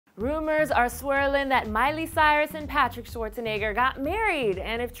Rumors are swirling that Miley Cyrus and Patrick Schwarzenegger got married,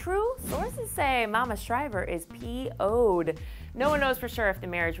 and if true, sources say Maria Shriver is PO'd. No one knows for sure if the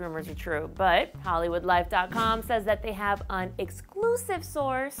marriage rumors are true, but HollywoodLife.com says that they have an exclusive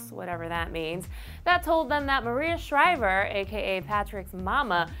source, whatever that means, that told them that Maria Shriver, aka Patrick's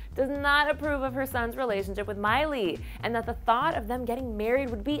mama, does not approve of her son's relationship with Miley, and that the thought of them getting married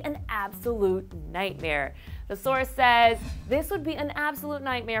would be an absolute nightmare. The source says, this would be an absolute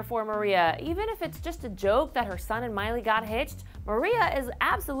nightmare for Maria. Even if it's just a joke that her son and Miley got hitched, Maria is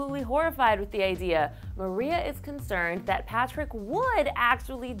absolutely horrified with the idea. Maria is concerned that Patrick would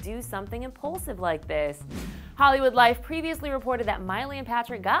actually do something impulsive like this. HollywoodLife previously reported that Miley and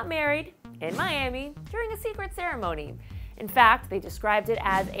Patrick got married in Miami during a secret ceremony. In fact, they described it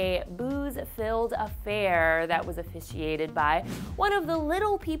as a booze-filled affair that was officiated by one of the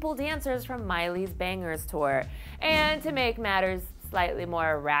Little People dancers from Miley's Bangerz tour. And to make matters slightly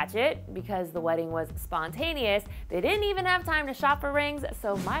more ratchet, because the wedding was spontaneous, they didn't even have time to shop for rings,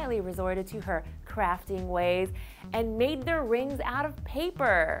 so Miley resorted to her crafting ways and made their rings out of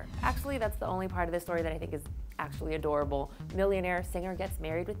paper. Actually, that's the only part of this story that I think is actually adorable. Millionaire singer gets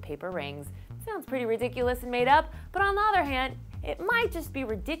married with paper rings. Sounds pretty ridiculous and made up, but on the other hand, it might just be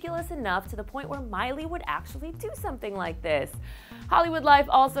ridiculous enough to the point where Miley would actually do something like this. HollywoodLife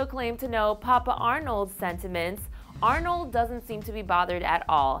also claimed to know Papa Arnold's sentiments. Arnold doesn't seem to be bothered at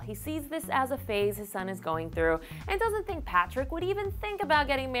all. He sees this as a phase his son is going through and doesn't think Patrick would even think about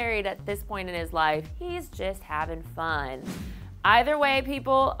getting married at this point in his life. He's just having fun. Either way,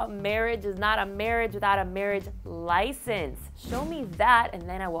 people, a marriage is not a marriage without a marriage license. Show me that, and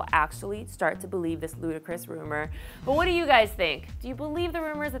then I will actually start to believe this ludicrous rumor. But what do you guys think? Do you believe the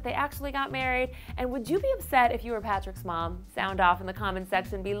rumors that they actually got married? And would you be upset if you were Patrick's mom? Sound off in the comment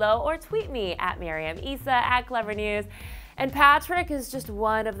section below, or tweet me at Miriam Issa at Clevver News. And Patrick is just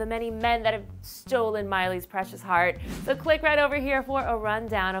one of the many men that have stolen Miley's precious heart. So click right over here for a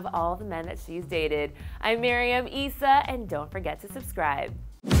rundown of all the men that she's dated. I'm Miriam Issa, and don't forget to subscribe.